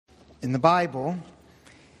In the Bible,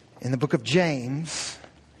 in the book of James,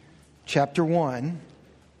 chapter 1,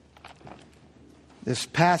 this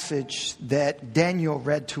passage that Daniel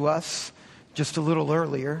read to us just a little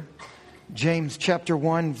earlier, James chapter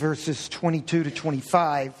 1, verses 22 to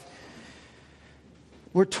 25,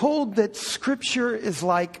 we're told that Scripture is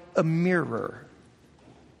like a mirror.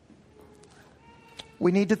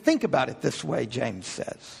 We need to think about it this way, James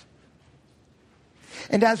says.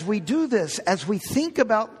 And as we do this, as we think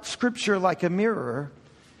about Scripture like a mirror,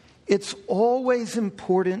 it's always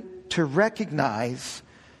important to recognize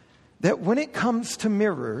that when it comes to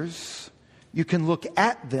mirrors, you can look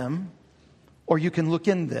at them or you can look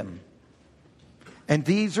in them. And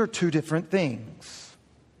these are two different things.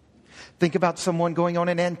 Think about someone going on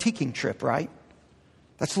an antiquing trip, right?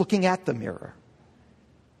 That's looking at the mirror,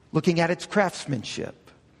 looking at its craftsmanship,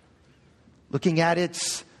 looking at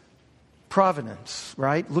its provenance,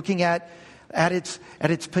 right? Looking at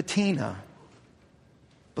its patina.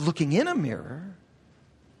 But looking in a mirror,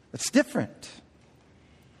 it's different.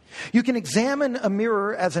 You can examine a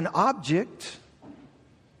mirror as an object,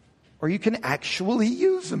 or you can actually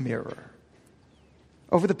use a mirror.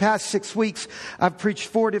 Over the past 6 weeks, I've preached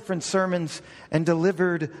 4 different sermons and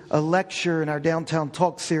delivered a lecture in our Downtown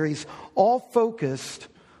Talk series, all focused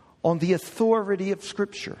on the authority of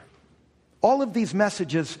Scripture. All of these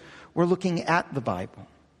messages were looking at the Bible.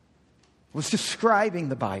 I was describing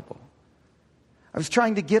the Bible. I was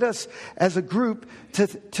trying to get us as a group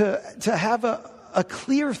to have a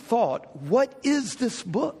clear thought. What is this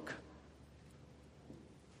book?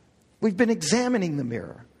 We've been examining the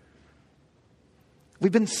mirror.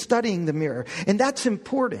 We've been studying the mirror. And that's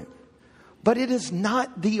important. But it is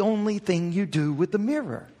not the only thing you do with the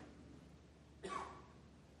mirror.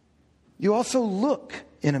 You also look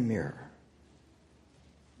in a mirror.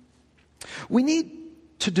 We need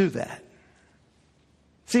to do that.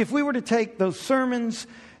 See, if we were to take those sermons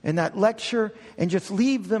and that lecture and just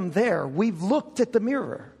leave them there, we've looked at the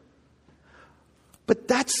mirror. But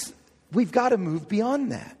we've got to move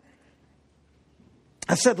beyond that.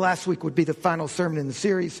 I said last week would be the final sermon in the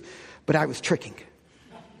series, but I was tricking.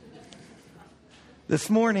 This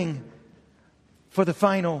morning, for the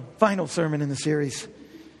final sermon in the series,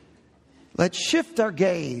 let's shift our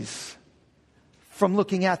gaze from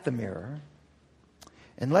looking at the mirror,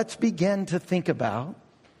 and let's begin to think about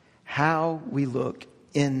how we look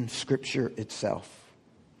in Scripture itself.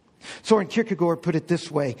 Soren Kierkegaard put it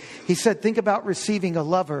this way. He said, think about receiving a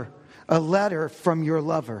letter from your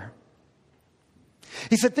lover.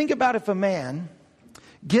 He said, think about if a man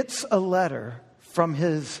gets a letter from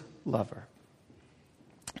his lover.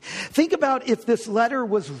 Think about if this letter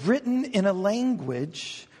was written in a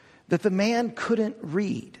language that the man couldn't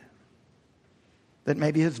read. That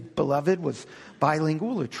maybe his beloved was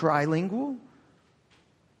bilingual or trilingual.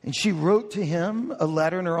 And she wrote to him a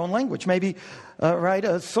letter in her own language. Maybe,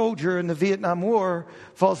 a soldier in the Vietnam War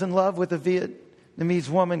falls in love with a Vietnamese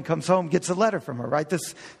woman, comes home, gets a letter from her, right?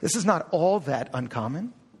 This is not all that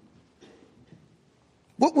uncommon.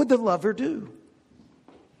 What would the lover do?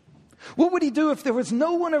 What would he do if there was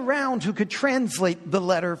no one around who could translate the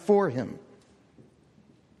letter for him?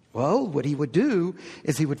 Well, what he would do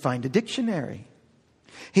is he would find a dictionary.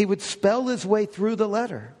 He would spell his way through the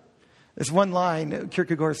letter. There's one line,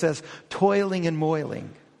 Kierkegaard says, toiling and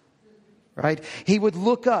moiling. Right? He would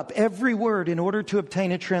look up every word in order to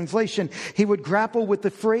obtain a translation. He would grapple with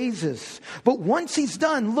the phrases. But once he's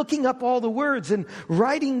done looking up all the words and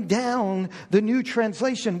writing down the new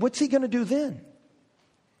translation, what's he going to do then?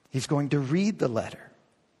 He's going to read the letter.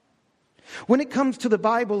 When it comes to the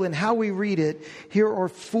Bible and how we read it, here are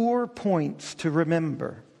 4 points to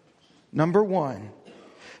remember. Number 1,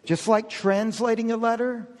 just like translating a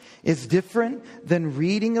letter is different than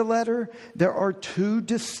reading a letter, there are 2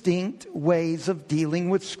 distinct ways of dealing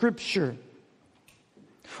with Scripture.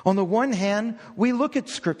 On the one hand, we look at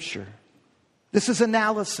Scripture. This is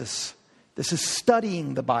analysis. This is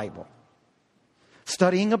studying the Bible.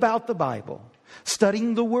 Studying about the Bible.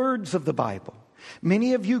 Studying the words of the Bible.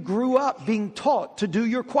 Many of you grew up being taught to do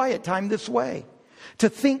your quiet time this way. To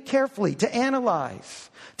think carefully, to analyze,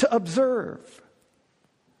 to observe.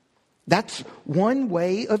 That's one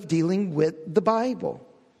way of dealing with the Bible.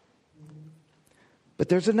 But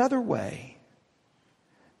there's another way.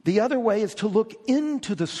 The other way is to look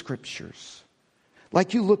into the Scriptures,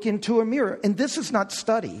 like you look into a mirror. And this is not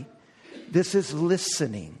study. This is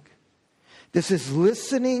listening. This is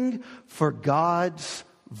listening for God's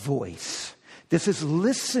voice. This is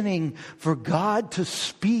listening for God to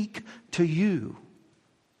speak to you.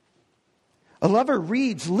 A lover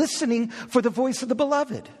reads, listening for the voice of the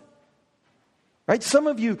beloved. Right? Some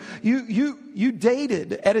of you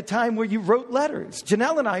dated at a time where you wrote letters.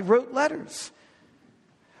 Janelle and I wrote letters.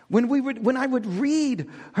 When I would read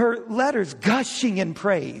her letters gushing in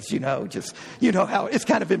praise, just, how it's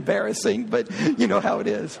kind of embarrassing, but you know how it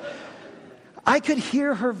is. I could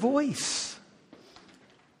hear her voice.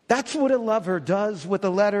 That's what a lover does with a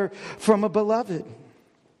letter from a beloved.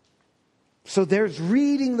 So there's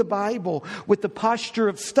reading the Bible with the posture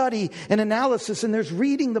of study and analysis, and there's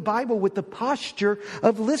reading the Bible with the posture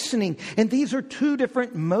of listening. And these are two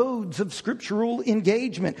different modes of scriptural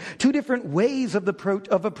engagement, two different ways of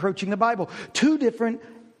approaching the Bible, two different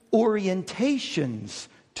orientations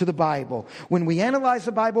to the Bible. When we analyze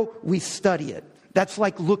the Bible, we study it. That's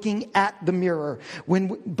like looking at the mirror.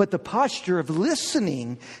 But the posture of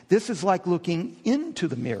listening, this is like looking into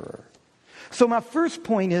the mirror. So my first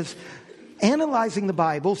point is, analyzing the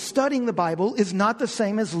Bible, studying the Bible is not the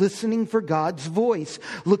same as listening for God's voice.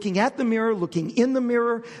 Looking at the mirror, looking in the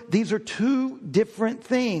mirror, these are two different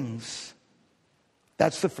things.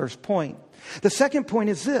 That's the first point. The second point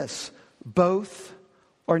is this: both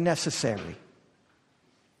are necessary.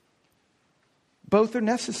 Both are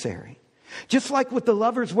necessary. Just like with the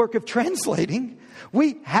lover's work of translating,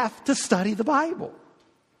 we have to study the Bible.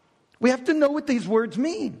 We have to know what these words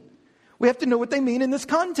mean. We have to know what they mean in this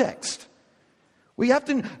context. We have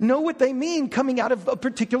to know what they mean coming out of a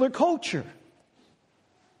particular culture.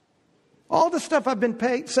 All the stuff I've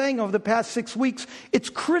been saying over the past 6 weeks, it's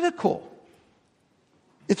critical.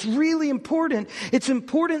 It's really important. It's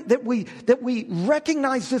important that we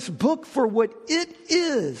recognize this book for what it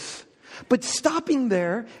is. But stopping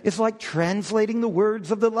there is like translating the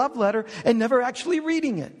words of the love letter and never actually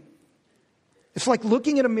reading it. It's like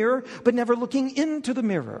looking at a mirror but never looking into the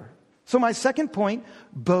mirror. So my second point,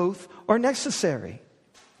 both are necessary.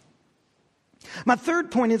 My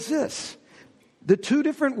third point is this: the two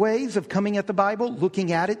different ways of coming at the Bible,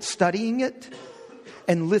 looking at it, studying it,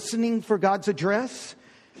 and listening for God's address,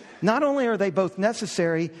 not only are they both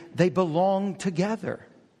necessary, they belong together.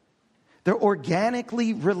 They're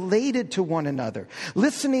organically related to one another.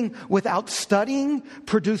 Listening without studying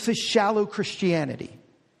produces shallow Christianity.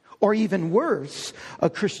 Or even worse, a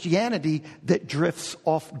Christianity that drifts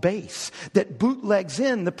off base, that bootlegs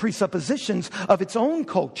in the presuppositions of its own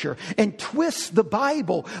culture and twists the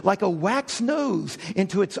Bible like a wax nose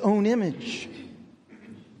into its own image.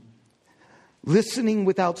 Listening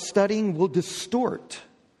without studying will distort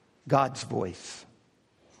God's voice.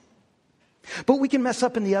 But we can mess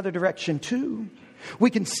up in the other direction too.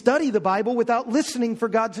 We can study the Bible without listening for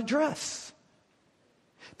God's address.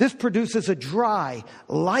 This produces a dry,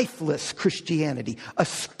 lifeless Christianity, a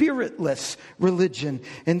spiritless religion.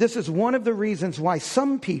 And this is one of the reasons why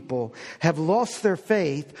some people have lost their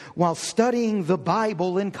faith while studying the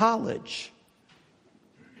Bible in college.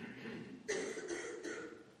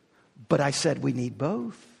 But I said we need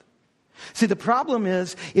both. See, the problem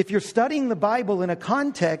is if you're studying the Bible in a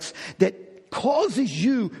context that causes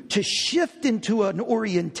you to shift into an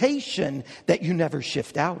orientation that you never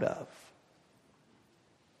shift out of.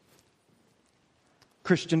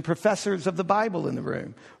 Christian professors of the Bible in the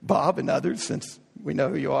room, Bob and others, since we know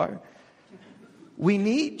who you are. We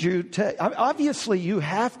need you to, obviously you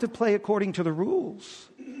have to play according to the rules.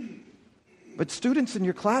 But students in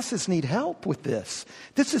your classes need help with this.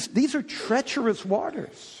 These are treacherous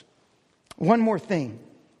waters. One more thing.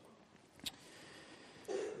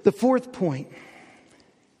 The fourth point.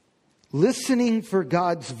 Listening for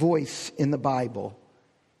God's voice in the Bible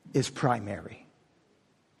is primary.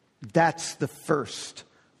 That's the first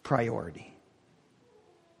priority.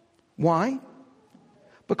 Why?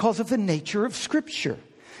 Because of the nature of Scripture.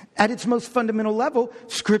 At its most fundamental level,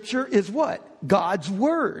 Scripture is what? God's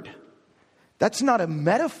Word. That's not a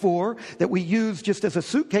metaphor that we use just as a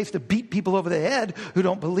suitcase to beat people over the head who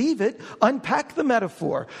don't believe it. Unpack the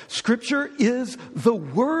metaphor. Scripture is the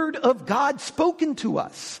Word of God spoken to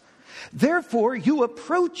us. Therefore, you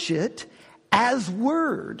approach it as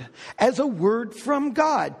word, as a word from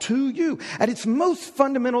God to you. At its most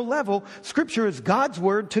fundamental level, Scripture is God's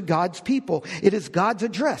word to God's people. It is God's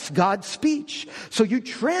address, God's speech. So you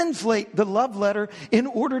translate the love letter in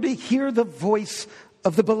order to hear the voice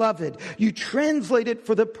of the beloved. You translate it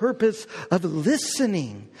for the purpose of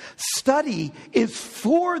listening. Study is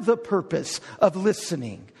for the purpose of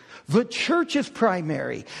listening. The church is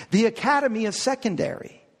primary. The academy is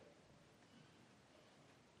secondary.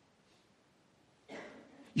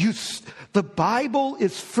 The Bible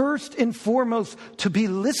is first and foremost to be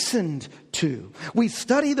listened to. We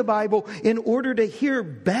study the Bible in order to hear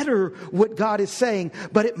better what God is saying,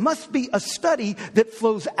 but it must be a study that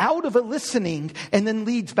flows out of a listening and then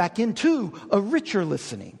leads back into a richer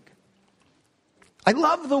listening. I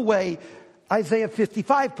love the way Isaiah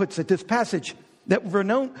 55 puts it, this passage that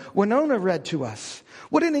Winona read to us.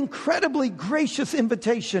 What an incredibly gracious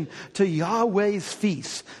invitation to Yahweh's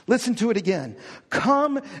feast. Listen to it again.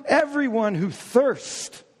 Come, everyone who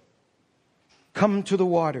thirsts, come to the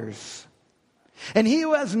waters. And he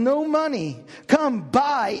who has no money, come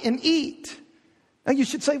buy and eat. Now you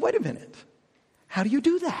should say, wait a minute. How do you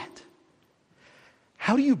do that?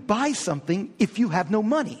 How do you buy something if you have no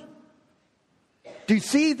money? Do you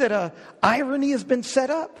see that an irony has been set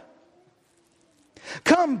up?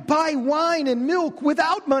 Come buy wine and milk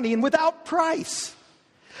without money and without price.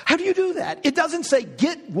 How do you do that? It doesn't say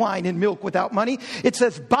get wine and milk without money. It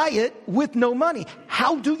says buy it with no money.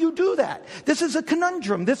 How do you do that? This is a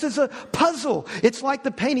conundrum. This is a puzzle. It's like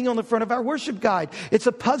the painting on the front of our worship guide. It's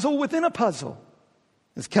a puzzle within a puzzle,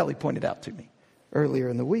 as Kelly pointed out to me earlier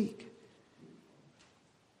in the week.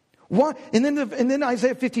 Why? And then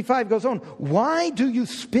Isaiah 55 goes on. Why do you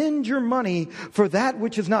spend your money for that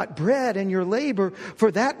which is not bread, and your labor for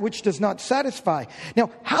that which does not satisfy?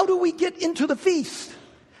 Now, how do we get into the feast?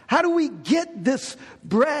 How do we get this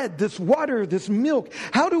bread, this water, this milk?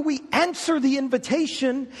 How do we answer the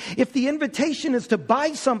invitation if the invitation is to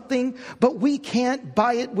buy something, but we can't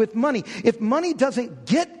buy it with money? If money doesn't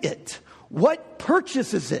get it, what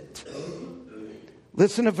purchases it?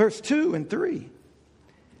 Listen to verse 2 and 3.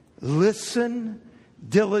 Listen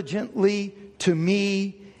diligently to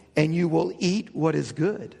me, and you will eat what is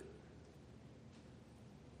good.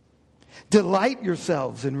 Delight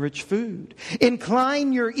yourselves in rich food.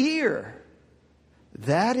 Incline your ear.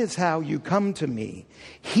 That is how you come to me.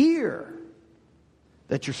 Hear,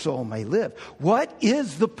 that your soul may live. What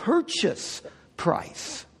is the purchase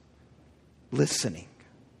price? Listening.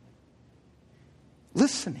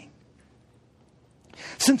 Listening.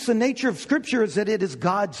 Since the nature of Scripture is that it is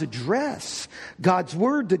God's address, God's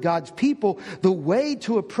word to God's people, the way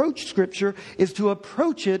to approach Scripture is to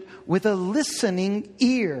approach it with a listening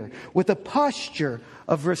ear, with a posture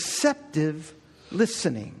of receptive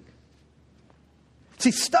listening.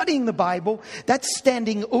 See, studying the Bible, that's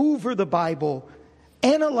standing over the Bible,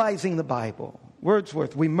 analyzing the Bible.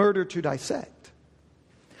 Wordsworth, we murder to dissect.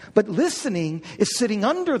 But listening is sitting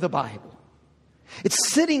under the Bible.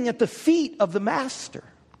 It's sitting at the feet of the Master.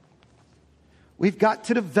 We've got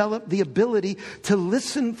to develop the ability to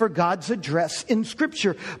listen for God's address in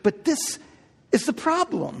Scripture. But this is the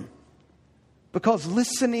problem, because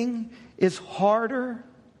listening is harder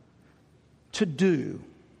to do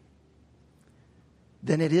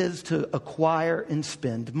than it is to acquire and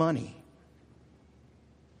spend money.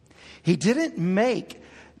 He didn't make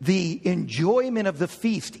the enjoyment of the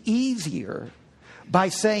feast easier by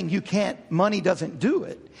saying money doesn't do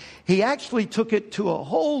it. He actually took it to a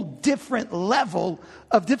whole different level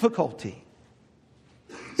of difficulty.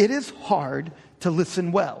 It is hard to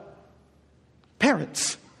listen well.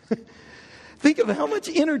 Parents, think of how much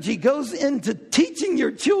energy goes into teaching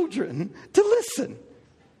your children to listen.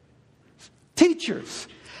 Teachers,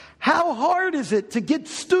 how hard is it to get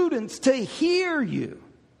students to hear you?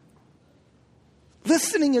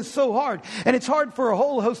 Listening is so hard. And it's hard for a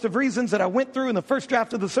whole host of reasons that I went through in the first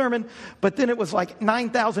draft of the sermon. But then it was like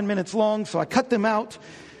 9,000 minutes long, so I cut them out.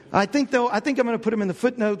 I think I'm going to put them in the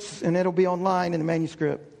footnotes, and it'll be online in the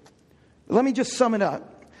manuscript. Let me just sum it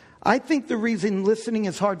up. I think the reason listening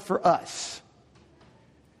is hard for us,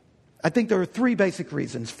 I think there are three basic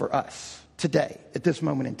reasons for us today, at this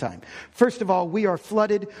moment in time. First of all, we are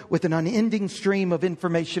flooded with an unending stream of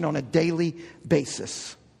information on a daily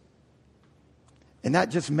basis. And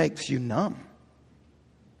that just makes you numb.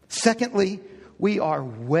 Secondly, we are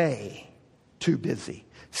way too busy,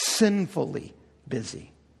 sinfully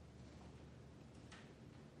busy.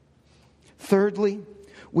 Thirdly,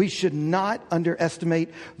 we should not underestimate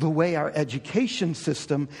the way our education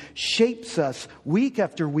system shapes us week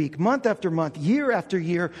after week, month after month, year after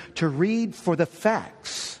year to read for the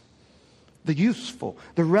facts, the useful,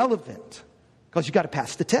 the relevant, because you got to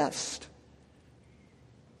pass the test.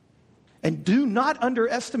 And do not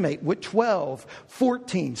underestimate what 12,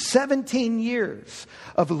 14, 17 years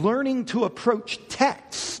of learning to approach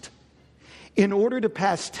text in order to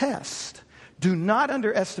pass test. Do not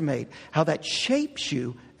underestimate how that shapes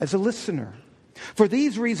you as a listener. For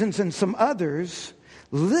these reasons and some others,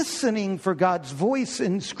 listening for God's voice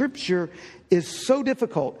in Scripture is so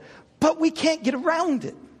difficult, but we can't get around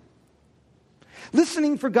it.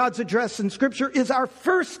 Listening for God's address in Scripture is our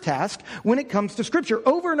first task when it comes to Scripture.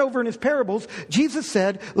 Over and over in His parables, Jesus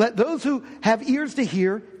said, let those who have ears to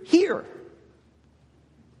hear, hear.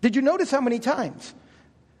 Did you notice how many times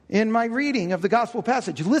in my reading of the gospel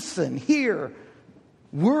passage, listen, hear,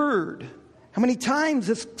 word, How many times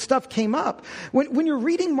this stuff came up? When you're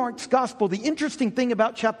reading Mark's gospel, the interesting thing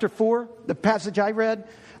about chapter 4, the passage I read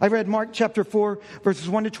Mark chapter 4, verses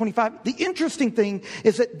 1 to 25. The interesting thing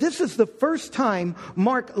is that this is the first time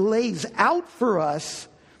Mark lays out for us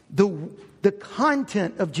the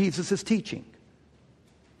content of Jesus' teaching.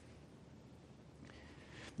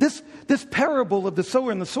 This parable of the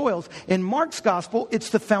sower and the soils, in Mark's gospel, it's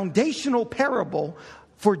the foundational parable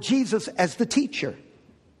for Jesus as the teacher.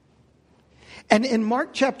 And in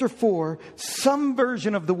Mark chapter 4, some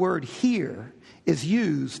version of the word "here" is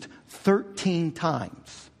used 13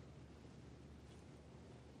 times.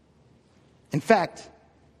 In fact,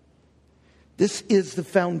 this is the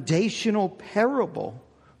foundational parable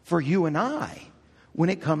for you and I when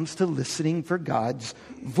it comes to listening for God's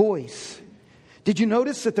voice. Did you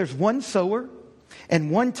notice that there's one sower and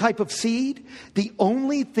one type of seed? The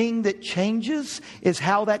only thing that changes is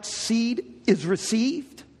how that seed is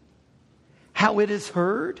received, how it is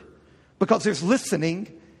heard, because there's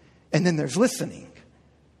listening and then there's listening.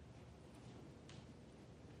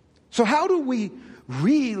 So how do we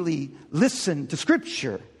really listen to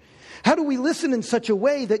Scripture? How do we listen in such a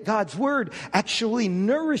way that God's Word actually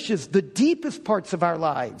nourishes the deepest parts of our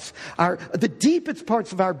lives, the deepest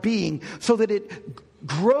parts of our being, so that it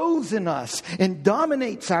grows in us and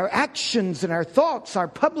dominates our actions and our thoughts, our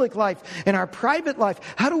public life and our private life?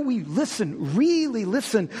 How do we listen, really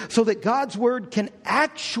listen, so that God's Word can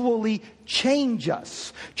actually change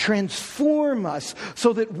us, transform us,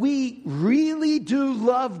 so that we really do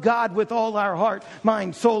love God with all our heart,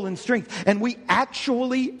 mind, soul, and strength, and we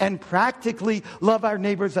actually and practically love our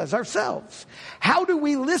neighbors as ourselves? How do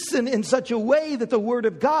we listen in such a way that the Word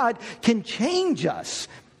of God can change us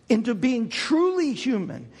into being truly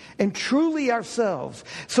human and truly ourselves,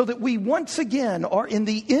 so that we once again are in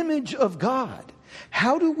the image of God?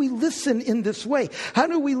 How do we listen in this way? How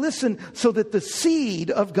do we listen so that the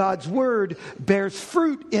seed of God's Word bears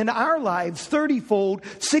fruit in our lives 30-fold,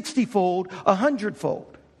 60-fold,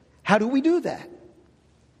 100-fold? How do we do that?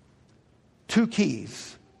 2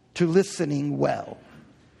 keys to listening well.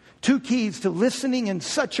 2 keys to listening in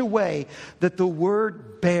such a way that the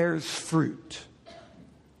Word bears fruit.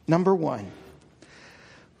 Number 1,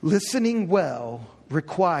 listening well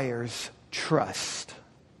requires trust.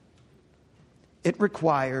 It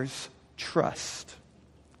requires trust.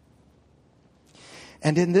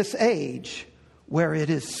 And in this age where it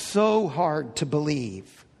is so hard to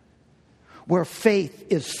believe, where faith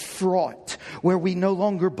is fraught, where we no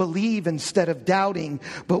longer believe instead of doubting,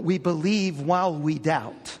 but we believe while we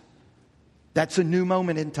doubt, that's a new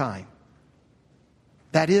moment in time.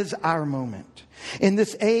 That is our moment. In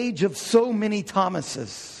this age of so many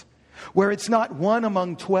Thomases, where it's not 1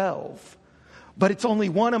 among 12, but it's only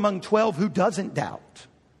 1 among 12 who doesn't doubt.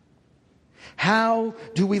 How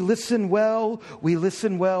do we listen well? We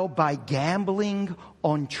listen well by gambling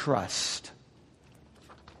on trust.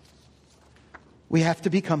 We have to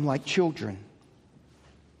become like children.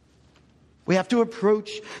 We have to approach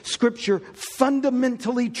Scripture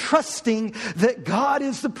fundamentally trusting that God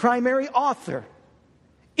is the primary author.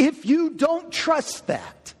 If you don't trust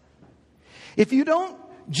that, if you don't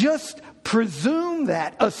just presume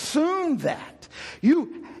that, assume that,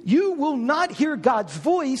 you will not hear God's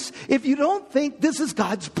voice if you don't think this is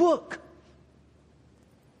God's book.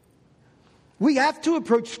 We have to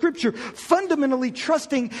approach Scripture fundamentally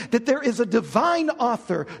trusting that there is a divine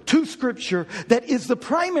author to Scripture that is the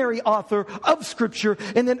primary author of Scripture,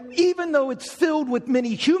 and that even though it's filled with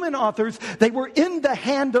many human authors, they were in the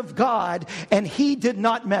hand of God and He did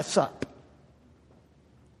not mess up.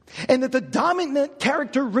 And that the dominant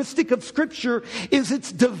characteristic of Scripture is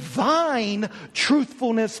its divine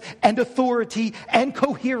truthfulness and authority and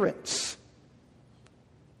coherence.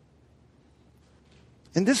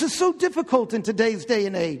 And this is so difficult in today's day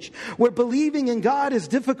and age, where believing in God is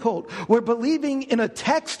difficult, where believing in a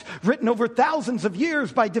text written over thousands of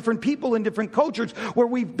years by different people in different cultures, where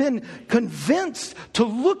we've been convinced to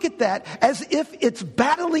look at that as if it's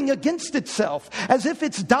battling against itself, as if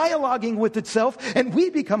it's dialoguing with itself, and we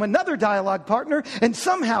become another dialogue partner, and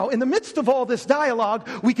somehow in the midst of all this dialogue,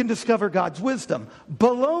 we can discover God's wisdom.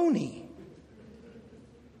 Baloney.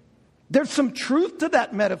 There's some truth to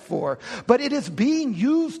that metaphor, but it is being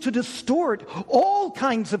used to distort all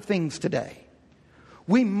kinds of things today.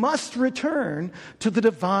 We must return to the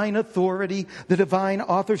divine authority, the divine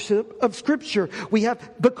authorship of Scripture.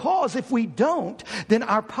 Because if we don't, then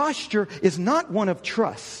our posture is not one of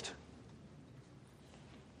trust.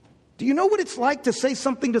 Do you know what it's like to say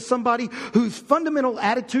something to somebody whose fundamental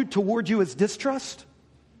attitude toward you is distrust?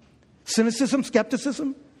 Cynicism,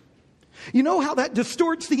 skepticism? You know how that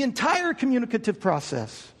distorts the entire communicative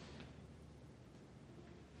process.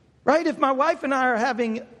 Right? If my wife and I are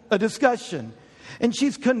having a discussion and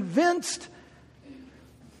she's convinced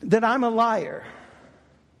that I'm a liar,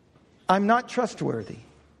 I'm not trustworthy,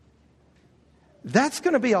 that's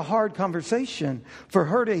going to be a hard conversation for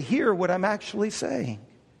her to hear what I'm actually saying.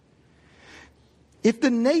 If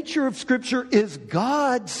the nature of Scripture is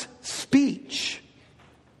God's speech,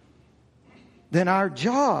 then our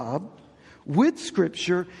job with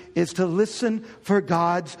Scripture is to listen for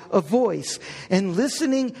God's voice. And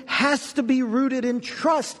listening has to be rooted in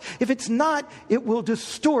trust. If it's not, it will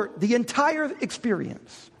distort the entire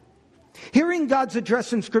experience. Hearing God's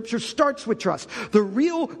address in Scripture starts with trust. The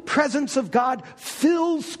real presence of God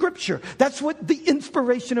fills Scripture. That's what the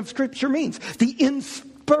inspiration of Scripture means. The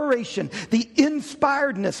inspiration, the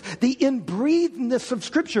inspiredness, the inbreathedness of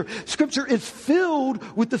Scripture. Scripture is filled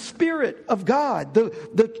with the Spirit of God,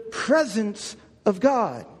 the presence of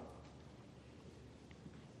God.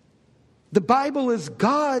 The Bible is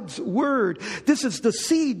God's Word. This is the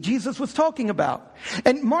seed Jesus was talking about.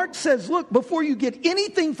 And Mark says, look, before you get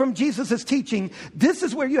anything from Jesus' teaching, this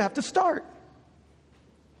is where you have to start.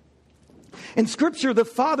 In Scripture, the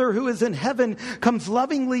Father who is in heaven comes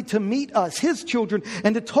lovingly to meet us, His children,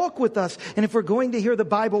 and to talk with us. And if we're going to hear the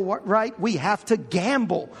Bible right, we have to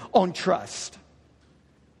gamble on trust.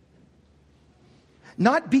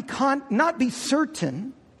 Not be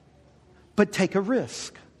certain, but take a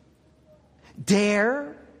risk.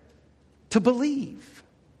 Dare to believe.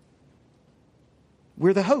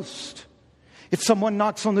 We're the host. If someone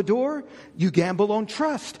knocks on the door, you gamble on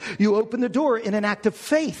trust. You open the door in an act of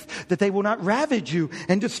faith that they will not ravage you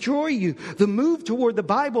and destroy you. The move toward the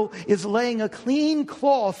Bible is laying a clean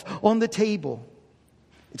cloth on the table.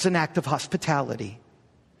 It's an act of hospitality.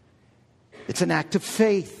 It's an act of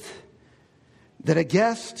faith that a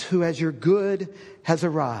guest who has your good has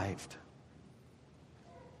arrived.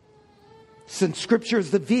 Since Scripture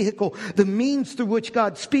is the vehicle, the means through which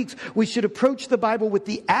God speaks, we should approach the Bible with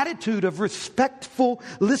the attitude of respectful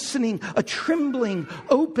listening, a trembling,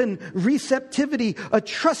 open receptivity, a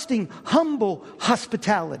trusting, humble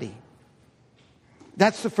hospitality.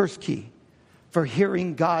 That's the first key for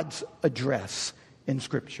hearing God's address in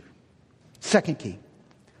Scripture. Second key,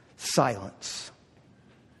 silence.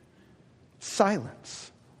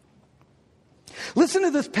 Silence. Listen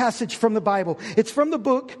to this passage from the Bible. It's from the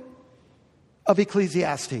book of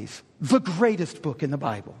Ecclesiastes, the greatest book in the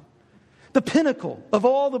Bible, the pinnacle of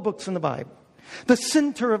all the books in the Bible, the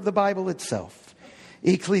center of the Bible itself,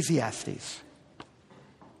 Ecclesiastes.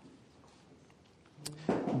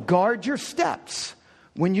 Guard your steps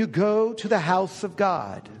when you go to the house of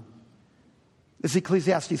God. This is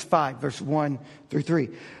Ecclesiastes 5, verse 1 through 3.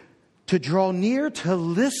 To draw near to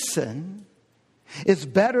listen is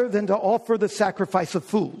better than to offer the sacrifice of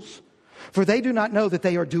fools, for they do not know that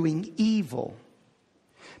they are doing evil.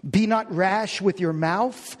 Be not rash with your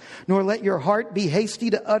mouth, nor let your heart be hasty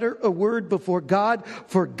to utter a word before God,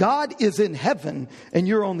 for God is in heaven and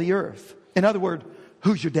you're on the earth. In other words,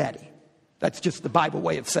 who's your daddy? That's just the Bible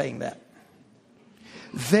way of saying that.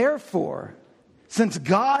 Therefore, since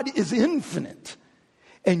God is infinite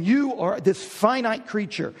and you are this finite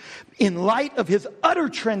creature, in light of His utter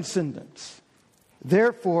transcendence,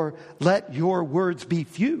 therefore let your words be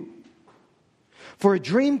few. For a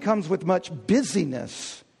dream comes with much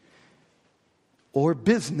busyness or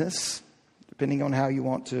business, depending on how you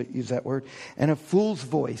want to use that word, and a fool's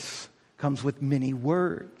voice comes with many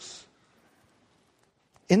words.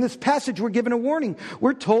 In this passage, we're given a warning.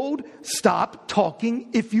 We're told, stop talking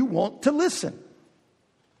if you want to listen.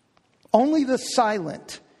 Only the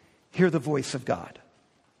silent hear the voice of God.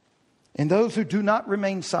 And those who do not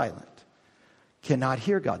remain silent cannot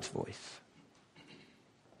hear God's voice.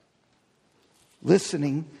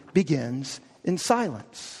 Listening begins in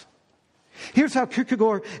silence. Here's how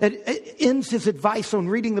Kierkegaard ends his advice on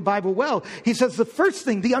reading the Bible well. He says the first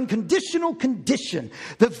thing, the unconditional condition,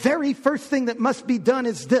 the very first thing that must be done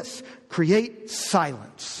is this: create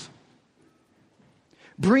silence.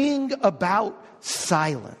 Bring about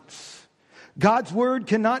silence. God's word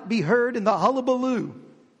cannot be heard in the hullabaloo.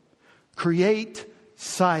 Create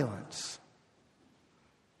silence.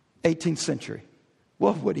 18th century.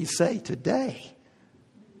 What would he say today?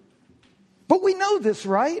 But we know this,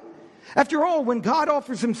 right? After all, when God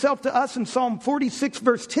offers Himself to us in Psalm 46,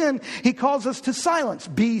 verse 10, He calls us to silence.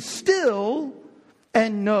 Be still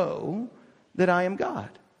and know that I am God.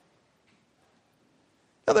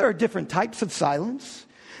 Now, there are different types of silence.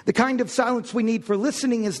 The kind of silence we need for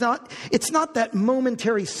listening it's not that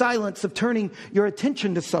momentary silence of turning your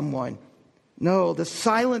attention to someone. No, the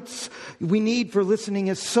silence we need for listening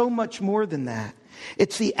is so much more than that.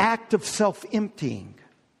 It's the act of self-emptying.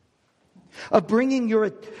 of bringing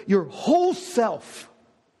your whole self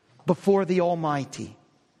before the Almighty.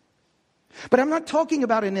 But I'm not talking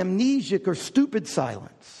about an amnesic or stupid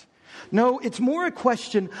silence. No, it's more a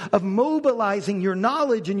question of mobilizing your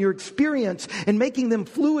knowledge and your experience and making them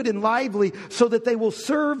fluid and lively so that they will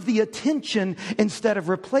serve the attention instead of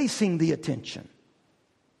replacing the attention.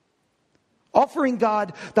 Offering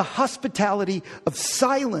God the hospitality of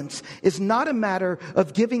silence is not a matter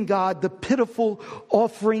of giving God the pitiful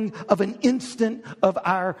offering of an instant of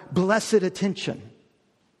our blessed attention.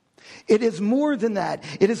 It is more than that.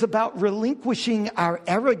 It is about relinquishing our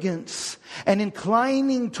arrogance and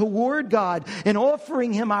inclining toward God and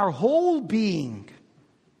offering Him our whole being.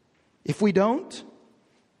 If we don't,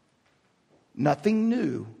 nothing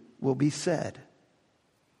new will be said.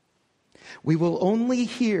 We will only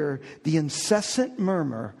hear the incessant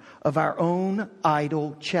murmur of our own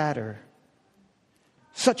idle chatter.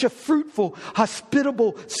 Such a fruitful,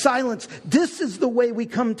 hospitable silence. This is the way we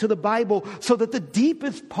come to the Bible so that the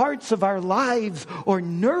deepest parts of our lives are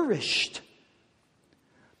nourished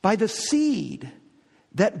by the seed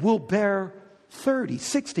that will bear 30,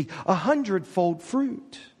 60, 100-fold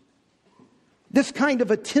fruit. This kind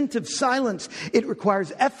of attentive silence, it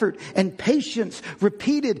requires effort and patience,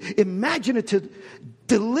 repeated, imaginative,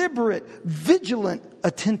 deliberate, vigilant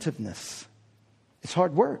attentiveness. It's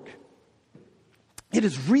hard work. It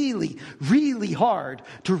is really, really hard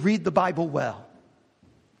to read the Bible well.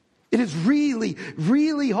 It is really,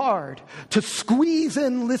 really hard to squeeze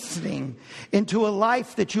in listening into a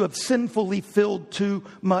life that you have sinfully filled too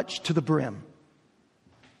much to the brim.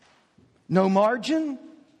 No margin,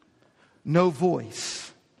 no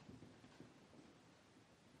voice.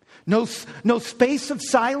 No space of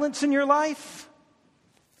silence in your life.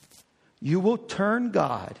 You will turn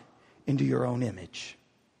God into your own image.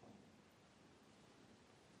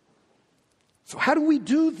 So how do we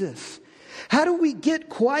do this? How do we get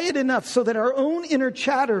quiet enough so that our own inner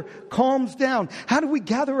chatter calms down? How do we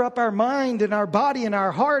gather up our mind and our body and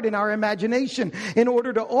our heart and our imagination in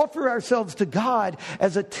order to offer ourselves to God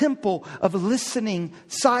as a temple of listening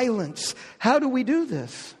silence? How do we do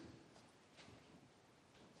this?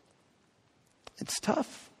 It's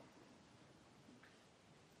tough.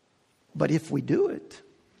 But if we do it,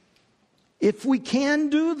 if we can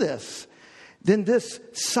do this, then this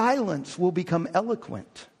silence will become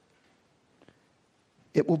eloquent.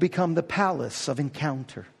 It will become the palace of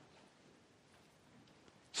encounter.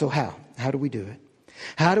 So how? How do we do it?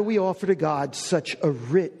 How do we offer to God such a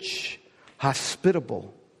rich,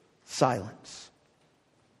 hospitable silence?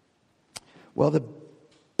 Well, the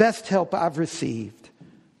best help I've received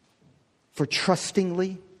for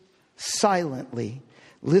trustingly, silently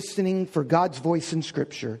listening for God's voice in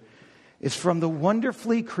Scripture is from the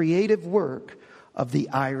wonderfully creative work of the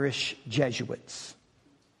Irish Jesuits,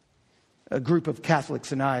 a group of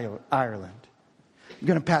Catholics in Ireland. I'm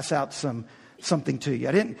going to pass out something to you.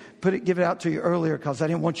 I didn't give it out to you earlier because I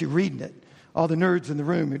didn't want you reading it. All the nerds in the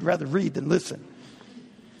room would rather read than listen.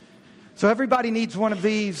 So everybody needs one of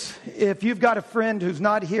these. If you've got a friend who's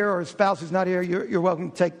not here or a spouse who's not here, you're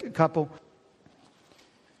welcome to take a couple.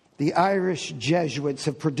 The Irish Jesuits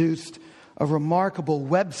have produced a remarkable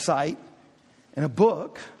website and a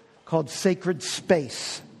book called Sacred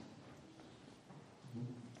Space.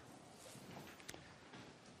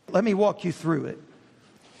 Let me walk you through it.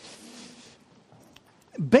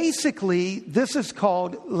 Basically, this is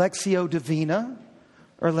called Lectio Divina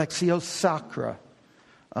or Lectio Sacra,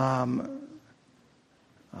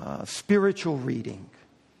 spiritual reading,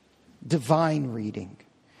 divine reading.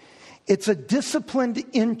 It's a disciplined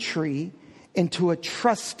entry into a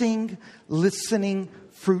trusting, listening,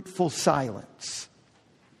 fruitful silence.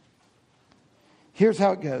 Here's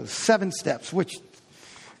how it goes. 7 steps, which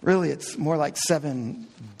really it's more like 7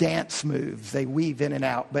 dance moves. They weave in and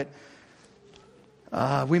out, but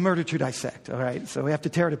we murder to dissect, all right? So we have to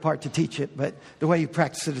tear it apart to teach it, but the way you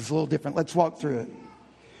practice it is a little different. Let's walk through it.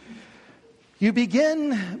 You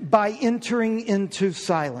begin by entering into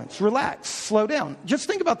silence. Relax, slow down. Just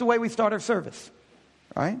think about the way we start our service,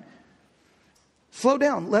 all right? Slow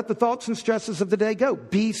down. Let the thoughts and stresses of the day go.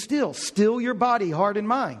 Be still. Still your body, heart, and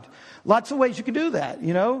mind. Lots of ways you can do that,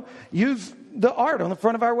 you know. Use the art on the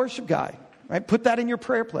front of our worship guide, right? Put that in your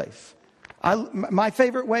prayer place. My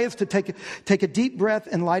favorite way is to take a deep breath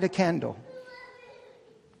and light a candle.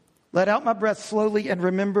 Let out my breath slowly and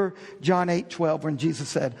remember John 8:12 when Jesus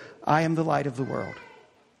said, I am the light of the world.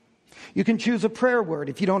 You can choose a prayer word.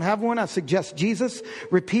 If you don't have one, I suggest Jesus.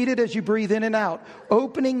 Repeat it as you breathe in and out,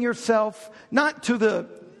 opening yourself not to the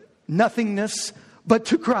nothingness, but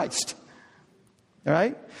to Christ. All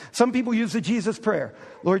right? Some people use the Jesus prayer.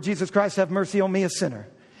 Lord Jesus Christ, have mercy on me, a sinner.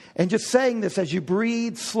 And just saying this as you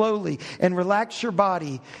breathe slowly and relax your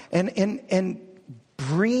body and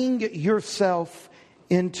bring yourself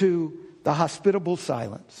into the hospitable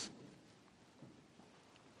silence.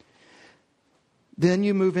 Then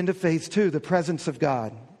you move into phase 2, the presence of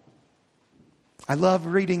God. I love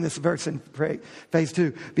reading this verse in phase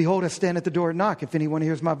 2. Behold, I stand at the door and knock. If anyone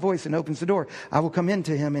hears my voice and opens the door, I will come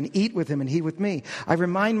into him and eat with him and he with me. I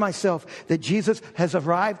remind myself that Jesus has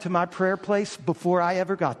arrived to my prayer place before I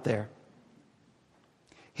ever got there.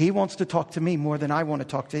 He wants to talk to me more than I want to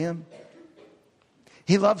talk to him.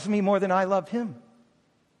 He loves me more than I love him.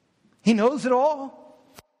 He knows it all.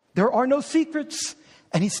 There are no secrets.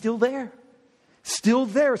 And he's still there. Still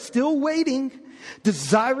there, still waiting,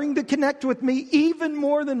 desiring to connect with me even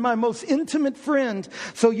more than my most intimate friend.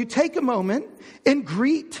 So you take a moment and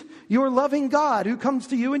greet your loving God who comes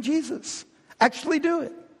to you in Jesus. Actually do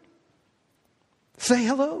it. Say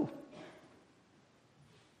hello.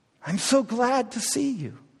 I'm so glad to see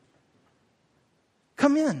you.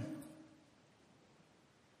 Come in.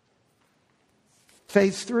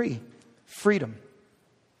 Phase 3, freedom.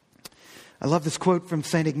 I love this quote from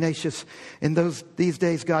St. Ignatius. In these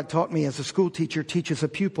days, God taught me as a school teacher teaches a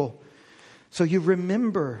pupil. So you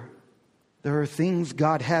remember there are things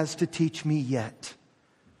God has to teach me yet.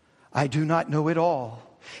 I do not know it all,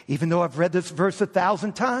 even though I've read this verse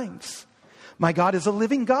 1,000 times. My God is a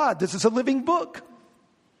living God. This is a living book.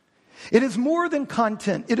 It is more than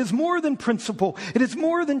content. It is more than principle. It is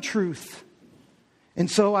more than truth. And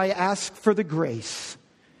so I ask for the grace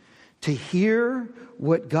to hear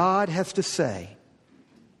what God has to say.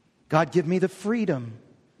 God, give me the freedom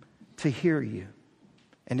to hear you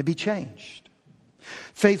and to be changed.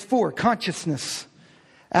 Phase 4, consciousness.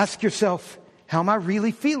 Ask yourself, how am I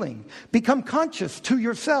really feeling? Become conscious to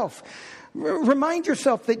yourself. Remind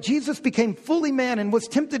yourself that Jesus became fully man and was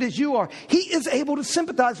tempted as you are. He is able to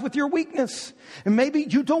sympathize with your weakness. And maybe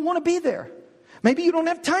you don't want to be there. Maybe you don't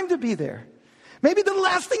have time to be there. Maybe the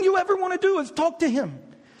last thing you ever want to do is talk to him.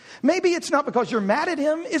 Maybe it's not because you're mad at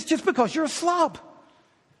him. It's just because you're a slob.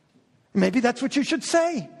 Maybe that's what you should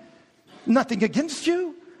say. Nothing against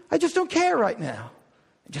you. I just don't care right now.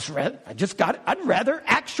 I'd rather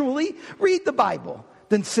actually read the Bible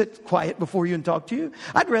than sit quiet before you and talk to you.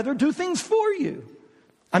 I'd rather do things for you.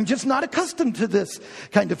 I'm just not accustomed to this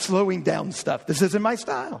kind of slowing down stuff. This isn't my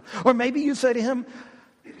style. Or maybe you say to him,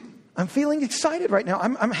 I'm feeling excited right now.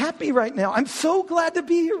 I'm happy right now. I'm so glad to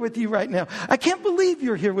be here with you right now. I can't believe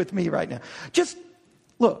you're here with me right now. Just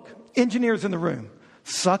look, engineers in the room,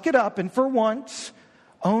 suck it up and for once,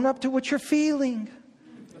 own up to what you're feeling.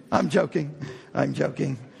 I'm joking.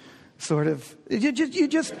 Sort of. You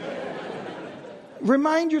just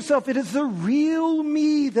remind yourself it is the real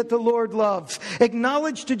me that the Lord loves.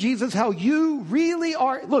 Acknowledge to Jesus how you really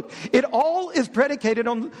are. Look, it all is predicated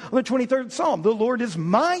on the 23rd Psalm. The Lord is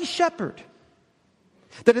my shepherd.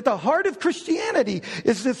 That at the heart of Christianity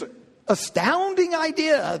is this astounding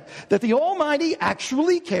idea that the Almighty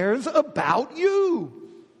actually cares about you.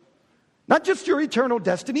 Not just your eternal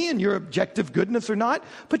destiny and your objective goodness or not,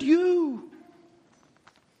 but you.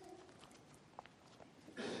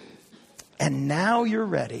 And now you're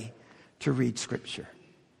ready to read Scripture.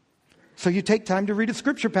 So you take time to read a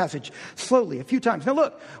Scripture passage slowly, a few times. Now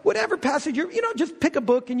look, whatever passage just pick a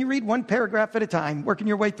book and you read one paragraph at a time, working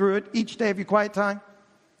your way through it each day of your quiet time.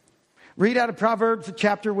 Read out of Proverbs a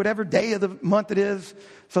chapter, whatever day of the month it is.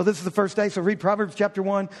 So this is the first day, so read Proverbs chapter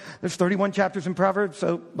 1. There's 31 chapters in Proverbs,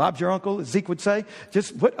 so Bob's your uncle, as Zeke would say. It's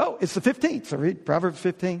the 15th, so read Proverbs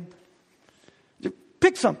 15. Just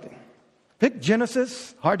pick something. Pick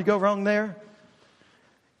Genesis, hard to go wrong there.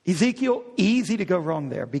 Ezekiel, easy to go wrong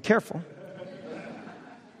there. Be careful.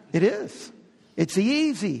 It is. It's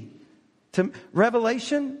easy.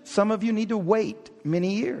 Revelation, some of you need to wait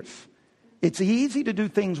many years. It's easy to do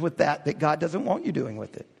things with that God doesn't want you doing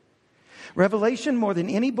with it. Revelation, more than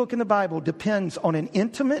any book in the Bible, depends on an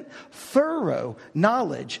intimate, thorough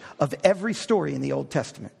knowledge of every story in the Old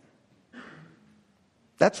Testament.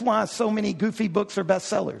 That's why so many goofy books are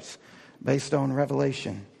bestsellers based on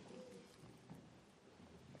Revelation.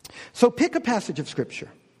 So pick a passage of Scripture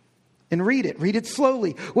and read it. Read it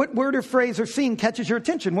slowly. What word or phrase or scene catches your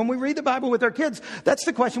attention? When we read the Bible with our kids, that's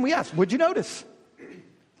the question we ask. What'd you notice?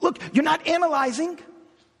 Look, you're not analyzing.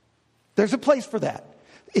 There's a place for that.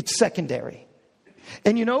 It's secondary.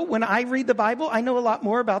 And when I read the Bible, I know a lot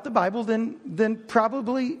more about the Bible than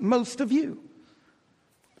probably most of you.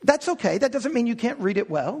 That's okay. That doesn't mean you can't read it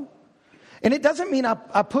well. And it doesn't mean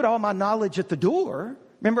I put all my knowledge at the door.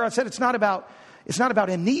 Remember I said it's not about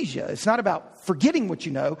amnesia. It's not about forgetting what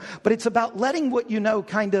you know, but it's about letting what you know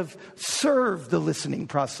kind of serve the listening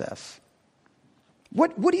process.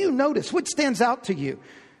 What do you notice? What stands out to you?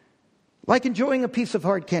 Like enjoying a piece of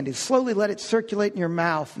hard candy. Slowly let it circulate in your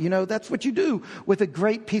mouth. You know, that's what you do with a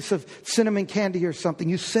great piece of cinnamon candy or something.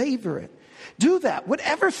 You savor it. Do that.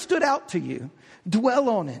 Whatever stood out to you, dwell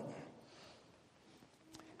on it.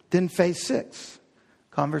 Then phase 6,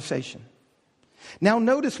 conversation. Now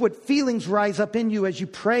notice what feelings rise up in you as you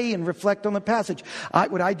pray and reflect on the passage.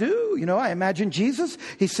 What I do, I imagine Jesus.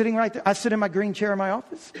 He's sitting right there. I sit in my green chair in my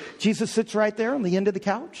office. Jesus sits right there on the end of the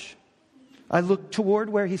couch. I look toward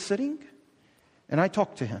where he's sitting and I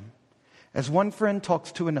talk to him as one friend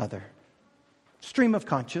talks to another. Stream of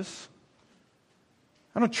conscious.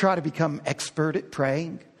 I don't try to become expert at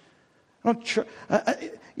praying. I don't try,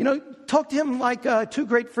 talk to him like two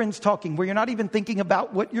great friends talking, where you're not even thinking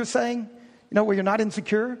about what you're saying, where you're not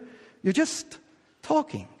insecure. You're just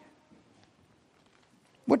talking.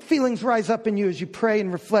 What feelings rise up in you as you pray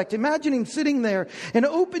and reflect? Imagine him sitting there and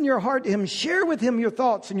open your heart to him. Share with him your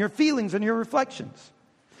thoughts and your feelings and your reflections.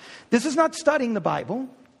 This is not studying the Bible.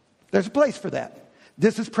 There's a place for that.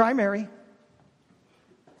 This is primary.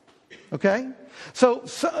 Okay? So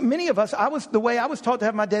many of us, the way I was taught to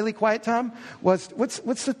have my daily quiet time was, what's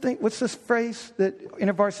the thing? What's this phrase that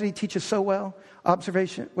InterVarsity teaches so well?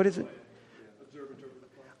 Observation. What is it?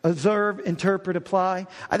 Observe, interpret, apply.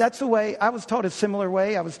 That's the way I was taught, a similar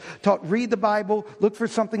way. I was taught, read the Bible, look for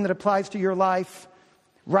something that applies to your life,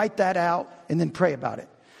 write that out, and then pray about it.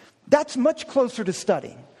 That's much closer to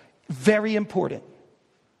studying. Very important.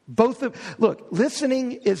 Look,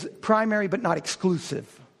 listening is primary but not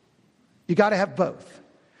exclusive. You got to have both.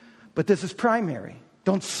 But this is primary.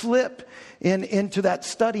 Don't slip into that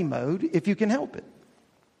study mode if you can help it.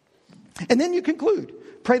 And then you conclude.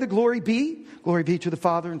 Pray the glory be to the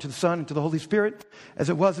Father and to the Son and to the Holy Spirit, as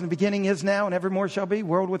it was in the beginning, is now, and evermore shall be,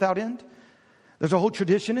 world without end. There's a whole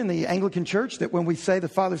tradition in the Anglican Church that when we say the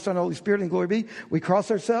Father, Son, and Holy Spirit and glory be, we cross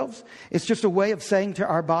ourselves. It's just a way of saying to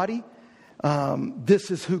our body,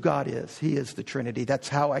 this is who God is. He is the Trinity. That's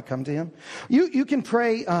how I come to him. You can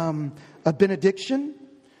pray a benediction.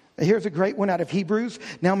 Here's a great one out of Hebrews.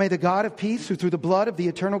 Now may the God of peace, who through the blood of the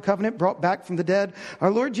eternal covenant brought back from the dead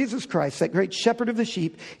our Lord Jesus Christ, that great shepherd of the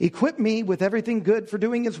sheep, equip me with everything good for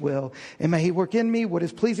doing his will, and may he work in me what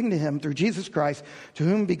is pleasing to him through Jesus Christ, to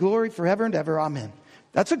whom be glory forever and ever. Amen.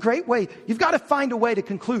 That's a great way. You've got to find a way to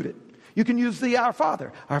conclude it. You can use the Our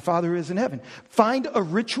Father who is in heaven. Find a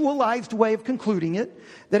ritualized way of concluding it,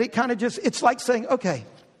 that it kind of it's like saying, okay,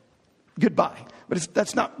 goodbye. But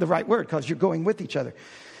that's not the right word, because you're going with each other.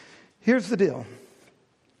 Here's the deal.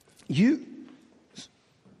 You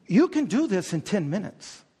can do this in 10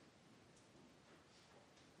 minutes.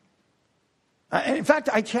 In fact,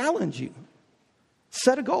 I challenge you.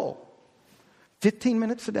 Set a goal. 15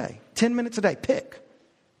 minutes a day. 10 minutes a day. Pick.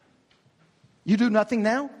 You do nothing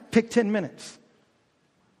now? Pick 10 minutes.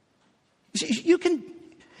 If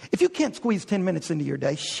you can't squeeze 10 minutes into your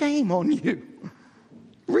day, shame on you.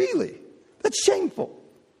 Really. That's shameful.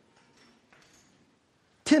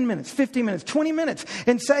 10 minutes, 15 minutes, 20 minutes,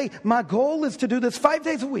 and say, my goal is to do this 5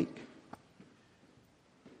 days a week.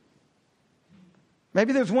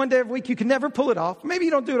 Maybe there's one day a week you can never pull it off. Maybe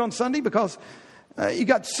you don't do it on Sunday because you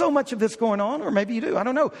got so much of this going on, or maybe you do. I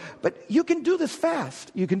don't know. But you can do this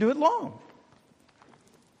fast. You can do it long.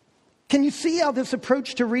 Can you see how this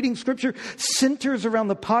approach to reading Scripture centers around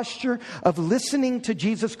the posture of listening to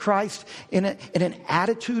Jesus Christ in an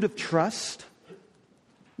attitude of trust?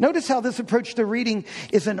 Notice how this approach to reading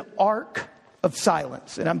is an arc of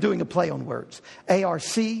silence. And I'm doing a play on words.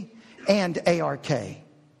 A-R-C and A-R-K.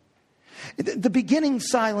 The beginning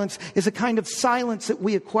silence is a kind of silence that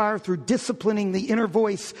we acquire through disciplining the inner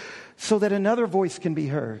voice so that another voice can be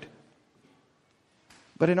heard.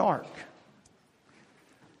 But an arc.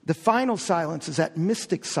 The final silence is that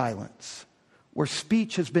mystic silence where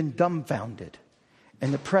speech has been dumbfounded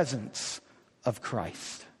in the presence of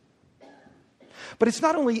Christ. But it's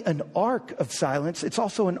not only an arc of silence, it's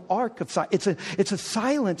also an arc of silence. It's a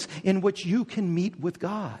silence in which you can meet with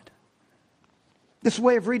God. This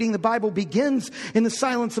way of reading the Bible begins in the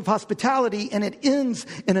silence of hospitality, and it ends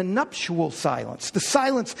in a nuptial silence. The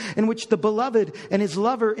silence in which the beloved and his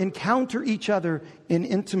lover encounter each other in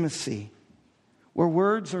intimacy, where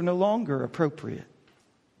words are no longer appropriate.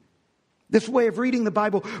 This way of reading the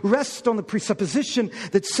Bible rests on the presupposition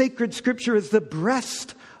that sacred Scripture is the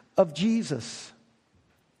breast of Jesus.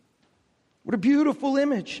 What a beautiful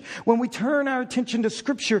image. When we turn our attention to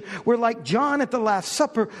Scripture, we're like John at the Last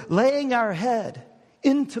Supper, laying our head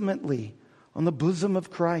intimately on the bosom of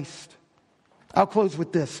Christ. I'll close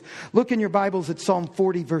with this. Look in your Bibles at Psalm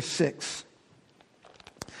 40, verse 6.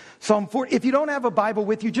 Psalm 40. If you don't have a Bible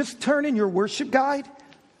with you, just turn in your worship guide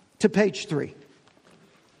to page 3.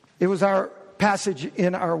 It was our passage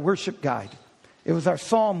in our worship guide. It was our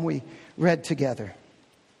psalm we read together.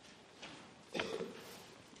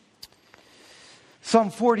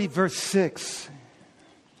 Psalm 40, verse 6.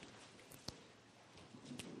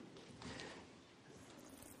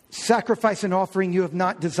 Sacrifice and offering you have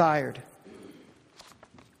not desired.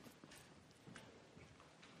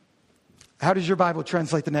 How does your Bible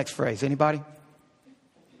translate the next phrase? Anybody?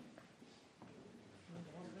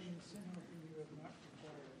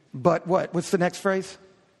 But what? What's the next phrase?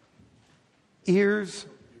 Ears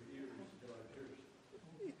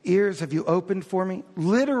have you opened for me?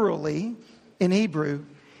 Literally, in Hebrew,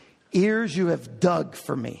 ears you have dug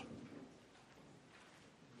for me.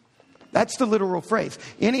 That's the literal phrase.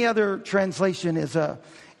 Any other translation is an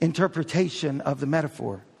interpretation of the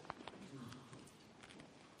metaphor.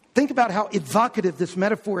 Think about how evocative this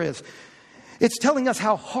metaphor is. It's telling us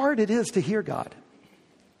how hard it is to hear God.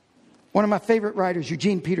 One of my favorite writers,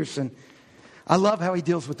 Eugene Peterson, I love how he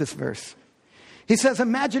deals with this verse. He says,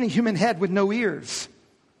 imagine a human head with no ears,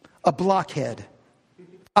 a blockhead,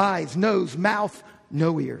 eyes, nose, mouth,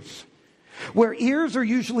 no ears. Where ears are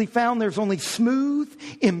usually found, there's only smooth,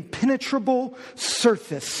 impenetrable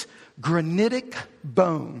surface, granitic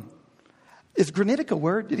bone. Is granitic a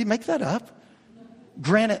word? Did he make that up?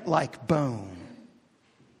 Granite-like bone.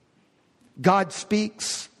 God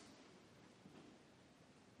speaks.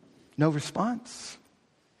 No response.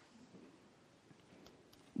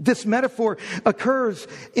 This metaphor occurs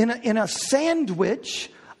in a sandwich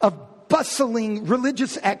of bustling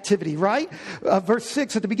religious activity, right? Verse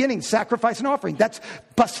 6 at the beginning, sacrifice and offering. That's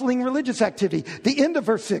bustling religious activity. The end of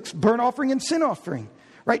verse 6, burnt offering and sin offering.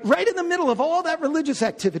 Right in the middle of all that religious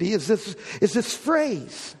activity is this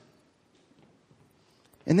phrase.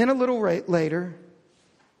 And then a little later,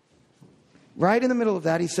 right in the middle of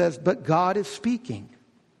that, he says, but God is speaking.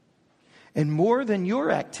 And more than your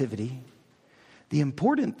activity, the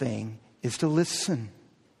important thing is to listen.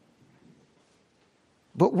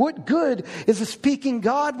 But what good is a speaking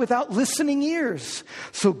God without listening ears?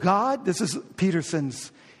 So God, this is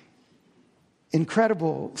Peterson's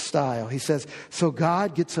incredible style. He says, so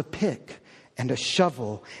God gets a pick and a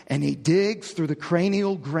shovel and he digs through the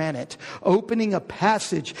cranial granite, opening a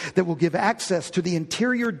passage that will give access to the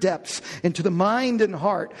interior depths and to the mind and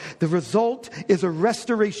heart. The result is a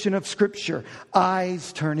restoration of Scripture.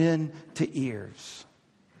 Eyes turn into ears.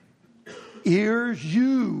 Ears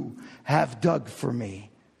you have dug for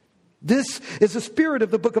me. This is the spirit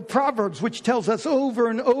of the book of Proverbs, which tells us over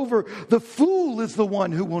and over, the fool is the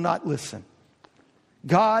one who will not listen.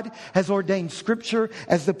 God has ordained Scripture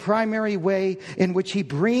as the primary way in which He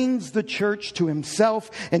brings the church to Himself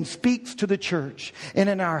and speaks to the church. And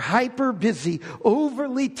in our hyper-busy,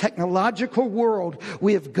 overly technological world,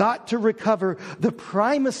 we have got to recover the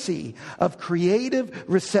primacy of creative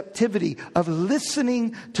receptivity, of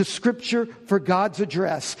listening to Scripture for God's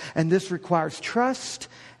address. And this requires trust,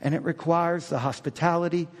 and it requires the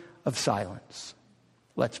hospitality of silence.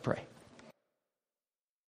 Let's pray.